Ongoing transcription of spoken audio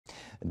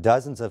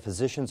Dozens of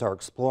physicians are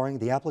exploring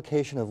the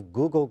application of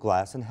Google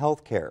Glass in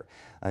healthcare,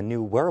 a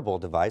new wearable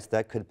device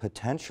that could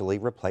potentially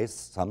replace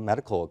some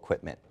medical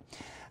equipment.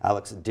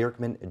 Alex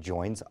Dierkman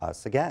joins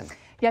us again.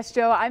 Yes,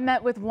 Joe, I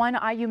met with one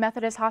IU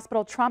Methodist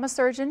Hospital trauma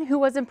surgeon who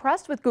was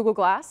impressed with Google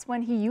Glass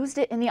when he used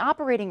it in the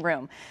operating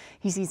room.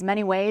 He sees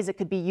many ways it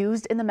could be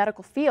used in the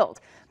medical field,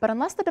 but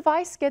unless the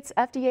device gets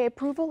FDA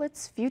approval,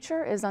 its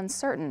future is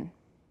uncertain.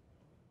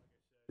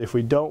 If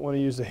we don't want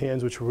to use the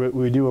hands, which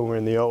we do when we're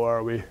in the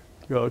OR, we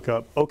go look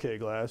up, OK,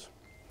 Glass,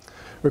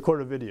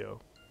 record a video.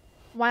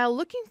 While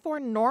looking for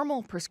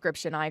normal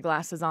prescription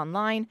eyeglasses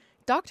online,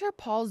 Dr.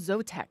 Paul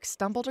Zotek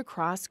stumbled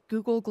across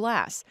Google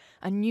Glass,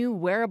 a new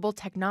wearable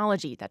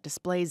technology that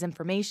displays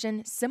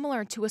information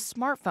similar to a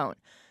smartphone.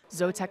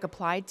 Zotek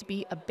applied to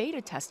be a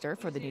beta tester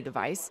for the new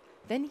device.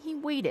 Then he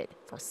waited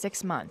for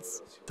 6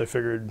 months. I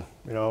figured,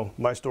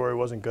 my story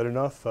wasn't good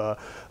enough.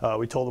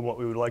 We told them what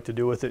we would like to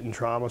do with it in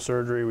trauma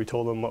surgery. We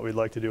told them what we'd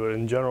like to do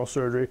in general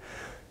surgery.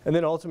 And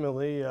then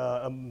ultimately,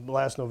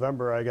 last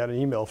November, I got an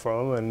email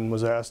from him and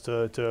was asked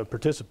to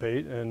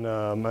participate, and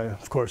I,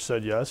 of course,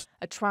 said yes.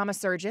 A trauma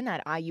surgeon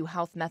at IU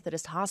Health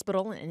Methodist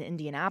Hospital in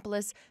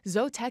Indianapolis,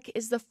 Zotek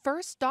is the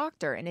first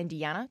doctor in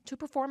Indiana to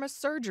perform a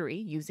surgery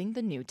using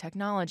the new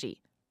technology.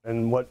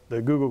 And what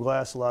the Google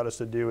Glass allowed us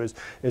to do is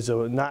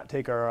to not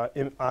take our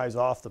eyes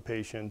off the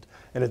patient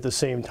and at the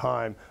same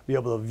time be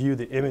able to view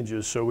the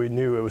images, so we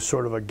knew it was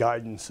sort of a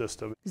guidance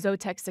system.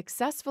 Zotek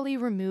successfully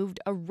removed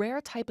a rare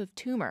type of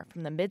tumor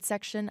from the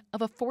midsection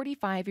of a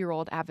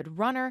 45-year-old avid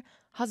runner,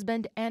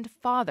 husband, and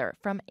father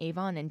from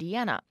Avon,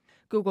 Indiana.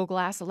 Google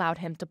Glass allowed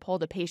him to pull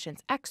the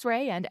patient's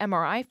X-ray and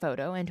MRI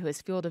photo into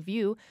his field of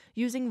view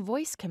using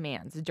voice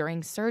commands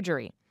during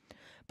surgery.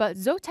 But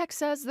Zotek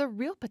says the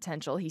real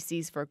potential he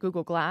sees for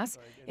Google Glass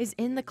is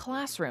in the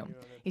classroom.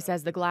 He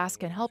says the glass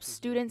can help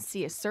students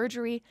see a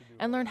surgery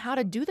and learn how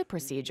to do the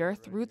procedure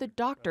through the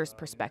doctor's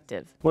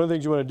perspective. One of the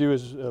things you want to do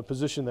is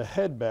position the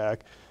head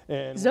back.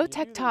 And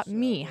Zotek taught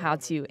me how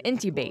to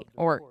intubate,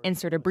 or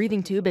insert a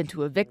breathing tube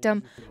into a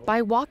victim,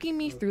 by walking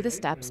me through the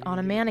steps on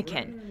a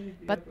mannequin.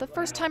 But the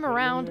first time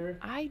around,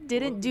 I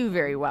didn't do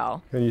very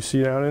well. Can you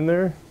see down in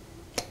there?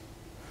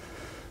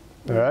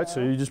 All right, so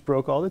you just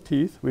broke all the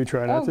teeth. We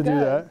try not to do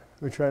that.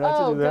 We try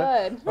not to do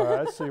that. All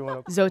right, so you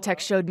want to... Zotek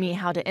showed me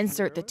how to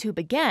insert the tube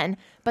again,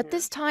 but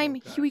this time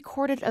he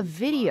recorded a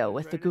video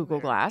with the Google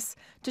Glass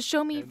to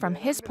show me from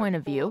his point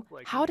of view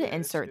how to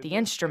insert the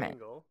instrument.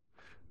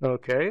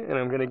 Okay, and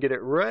I'm going to get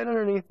it right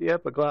underneath the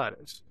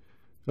epiglottis.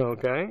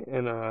 Okay,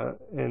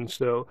 and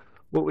so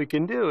what we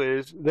can do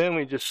is then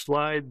we just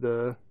slide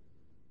the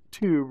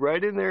tube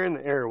right in there in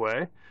the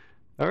airway.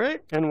 All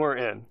right, and we're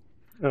in.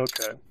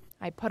 Okay.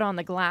 I put on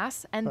the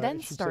glass and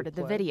then started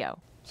the video.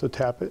 So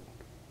tap it.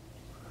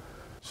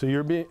 So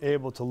you're being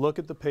able to look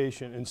at the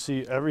patient and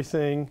see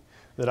everything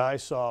that I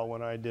saw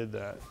when I did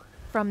that.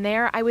 From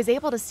there, I was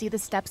able to see the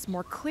steps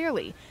more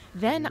clearly.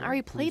 Then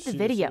I replayed the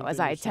video as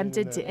I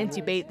attempted to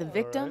intubate the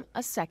victim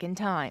a second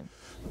time.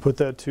 Put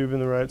that tube in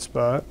the right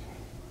spot.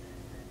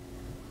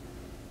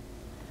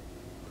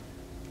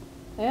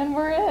 And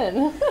we're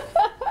in.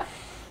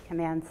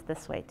 Commands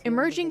this way too.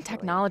 Emerging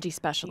technology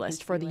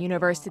specialist for the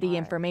University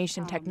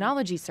Information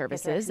Technology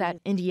Services at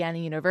Indiana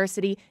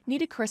University,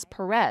 Nita Chris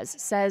Perez,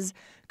 says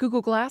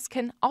Google Glass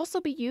can also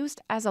be used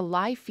as a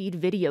live feed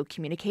video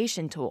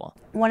communication tool.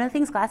 One of the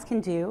things Glass can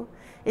do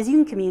is you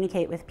can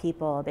communicate with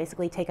people,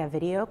 basically take a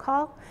video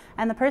call,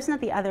 and the person at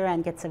the other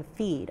end gets a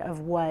feed of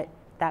what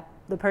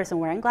the person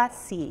wearing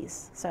Glass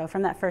sees. So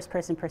from that first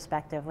person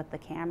perspective with the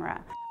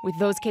camera. With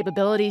those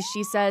capabilities,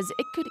 she says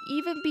it could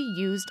even be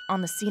used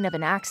on the scene of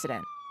an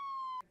accident.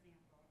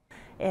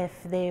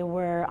 If they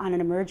were on an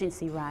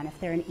emergency run, if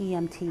they're an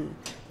EMT,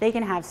 they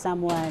can have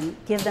someone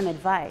give them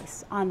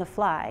advice on the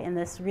fly in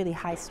this really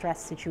high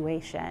stress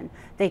situation.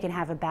 They can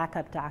have a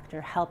backup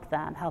doctor help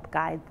them, help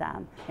guide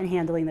them in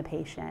handling the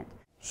patient.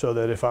 So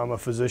that if I'm a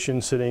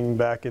physician sitting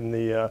back in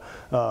the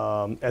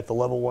at the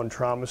level 1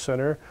 trauma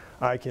center,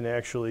 I can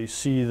actually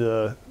see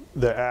the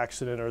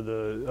accident or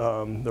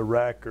the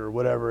wreck or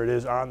whatever it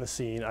is on the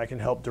scene. I can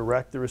help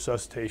direct the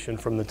resuscitation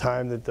from the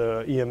time that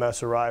the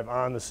EMS arrive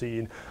on the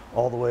scene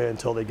all the way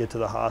until they get to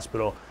the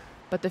hospital.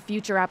 But the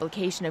future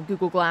application of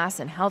Google Glass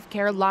in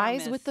healthcare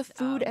lies with the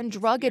Food and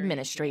Drug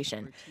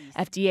Administration.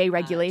 FDA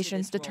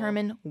regulations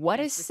determine what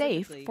is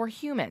safe for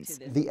humans.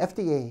 The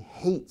FDA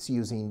hates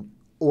using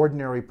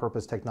ordinary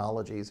purpose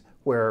technologies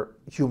where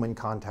human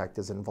contact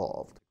is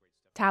involved.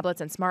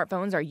 Tablets and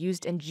smartphones are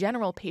used in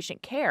general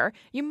patient care.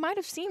 You might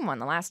have seen one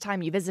the last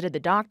time you visited the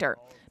doctor.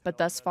 But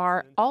thus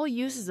far, all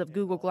uses of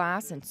Google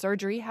Glass in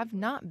surgery have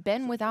not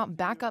been without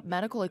backup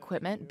medical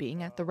equipment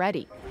being at the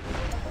ready.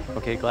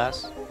 Okay,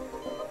 Glass.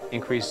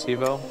 Increase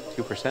SIVO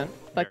 2%.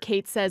 But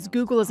Kate says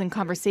Google is in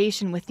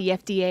conversation with the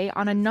FDA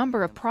on a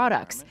number of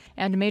products,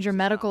 and major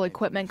medical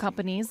equipment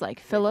companies like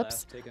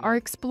Philips are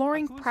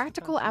exploring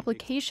practical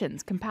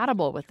applications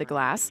compatible with the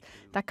glass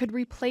that could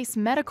replace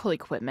medical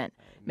equipment,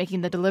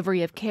 making the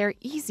delivery of care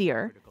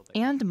easier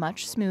and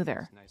much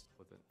smoother.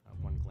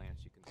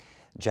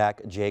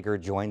 Jack Jager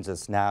joins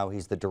us now.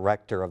 He's the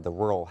director of the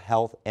Rural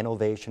Health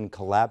Innovation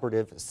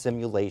Collaborative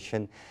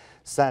Simulation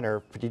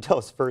Center. Could you tell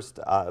us first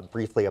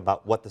briefly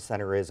about what the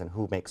center is and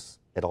who makes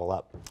it all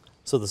up?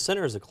 So the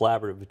center is a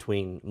collaborative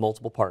between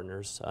multiple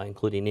partners,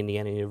 including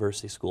Indiana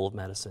University School of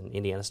Medicine,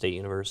 Indiana State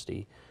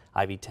University,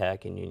 Ivy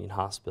Tech, and Union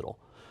Hospital.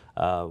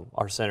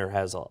 Our center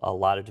has a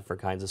lot of different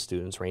kinds of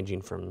students,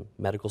 ranging from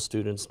medical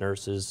students,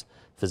 nurses,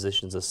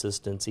 physician's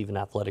assistants, even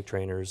athletic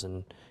trainers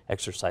and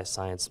exercise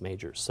science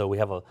majors. So we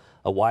have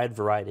a wide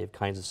variety of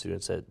kinds of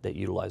students that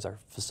utilize our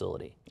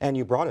facility. And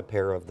you brought a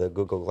pair of the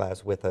Google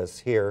Glass with us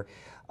here.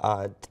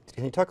 Can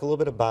you talk a little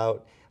bit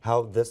about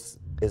how this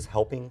is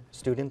helping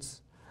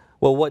students?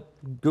 Well, what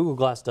Google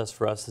Glass does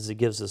for us is it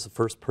gives us a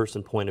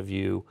first-person point of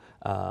view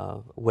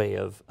way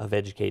of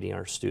educating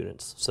our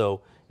students.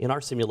 So in our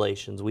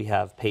simulations, we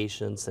have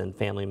patients and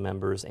family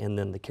members and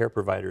then the care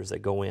providers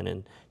that go in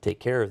and take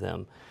care of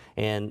them.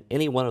 And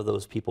any one of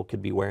those people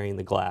could be wearing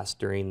the glass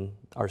during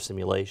our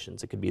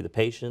simulations. It could be the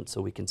patient,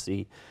 so we can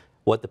see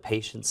what the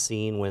patient's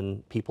seeing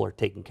when people are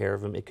taking care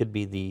of them. It could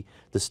be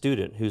the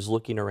student who's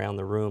looking around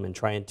the room and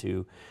trying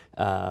to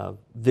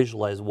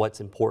visualize what's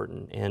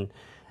important. And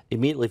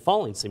immediately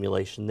following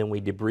simulation, then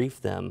we debrief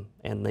them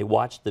and they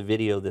watch the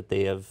video that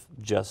they have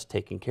just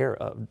taken care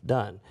of,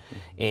 done.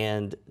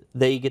 And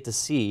they get to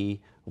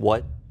see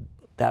what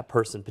that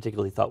person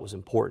particularly thought was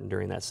important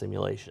during that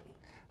simulation.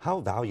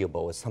 How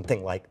valuable is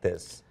something like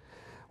this?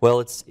 Well,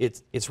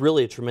 it's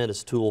really a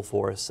tremendous tool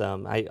for us.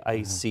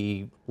 I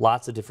see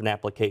lots of different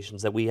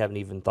applications that we haven't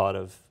even thought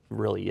of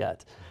really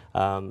yet.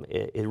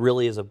 It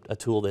really is a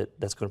tool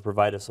that's going to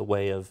provide us a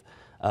way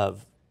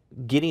of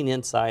getting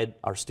inside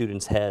our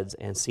students' heads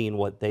and seeing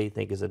what they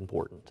think is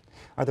important.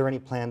 Are there any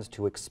plans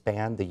to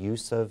expand the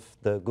use of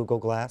the Google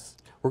Glass?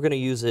 We're going to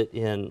use it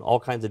in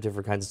all kinds of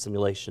different kinds of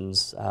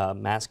simulations,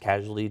 mass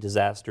casualty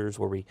disasters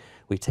where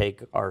we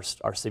take our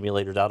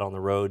simulators out on the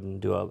road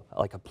and do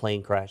like a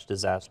plane crash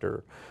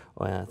disaster,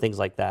 things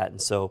like that.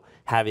 And so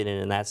having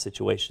it in that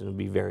situation would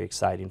be very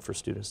exciting for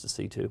students to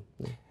see too.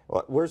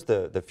 Well, where's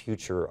the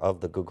future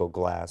of the Google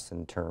Glass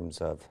in terms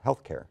of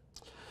healthcare?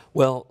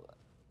 Well,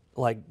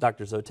 like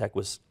Dr. Zotek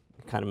was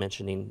kind of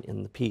mentioning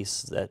in the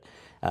piece, that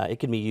it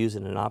can be used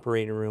in an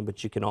operating room,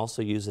 but you can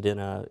also use it at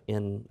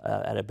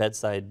a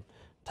bedside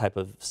type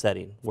of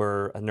setting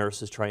where a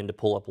nurse is trying to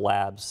pull up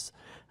labs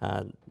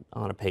on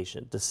a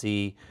patient to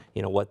see,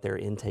 what their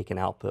intake and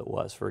output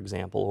was, for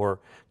example,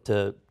 or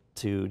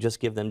to just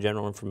give them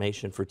general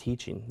information for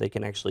teaching. They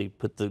can actually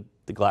put the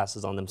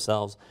glasses on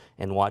themselves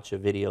and watch a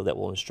video that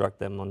will instruct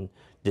them on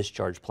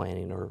discharge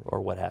planning or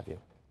what have you.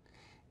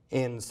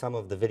 In some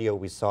of the video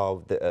we saw,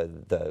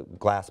 the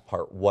glass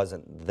part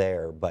wasn't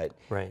there, but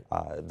right.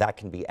 That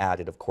can be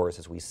added, of course,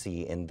 as we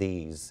see in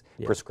these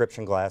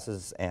prescription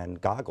glasses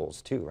and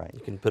goggles too, right? You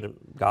can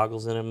put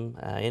goggles in them,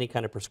 any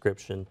kind of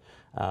prescription,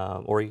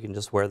 or you can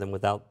just wear them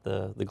without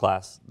the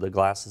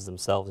glasses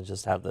themselves and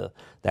just have the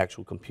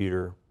actual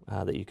computer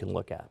that you can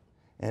look at.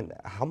 And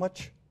how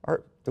much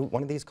are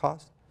one of these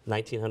cost?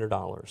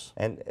 $1,900.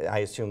 And I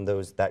assume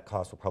that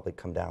cost will probably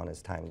come down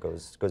as time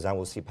goes on.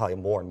 We'll see probably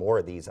more and more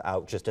of these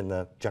out just in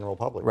the general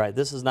public. Right.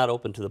 This is not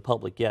open to the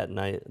public yet, and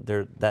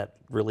that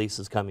release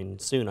is coming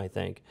soon, I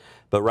think.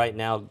 But right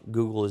now,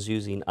 Google is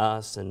using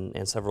us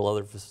and several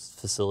other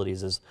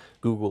facilities as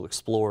Google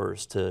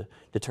Explorers to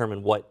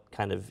determine what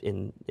kind of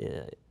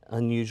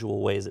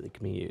unusual ways that it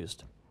can be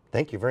used.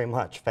 Thank you very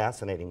much.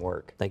 Fascinating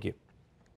work. Thank you.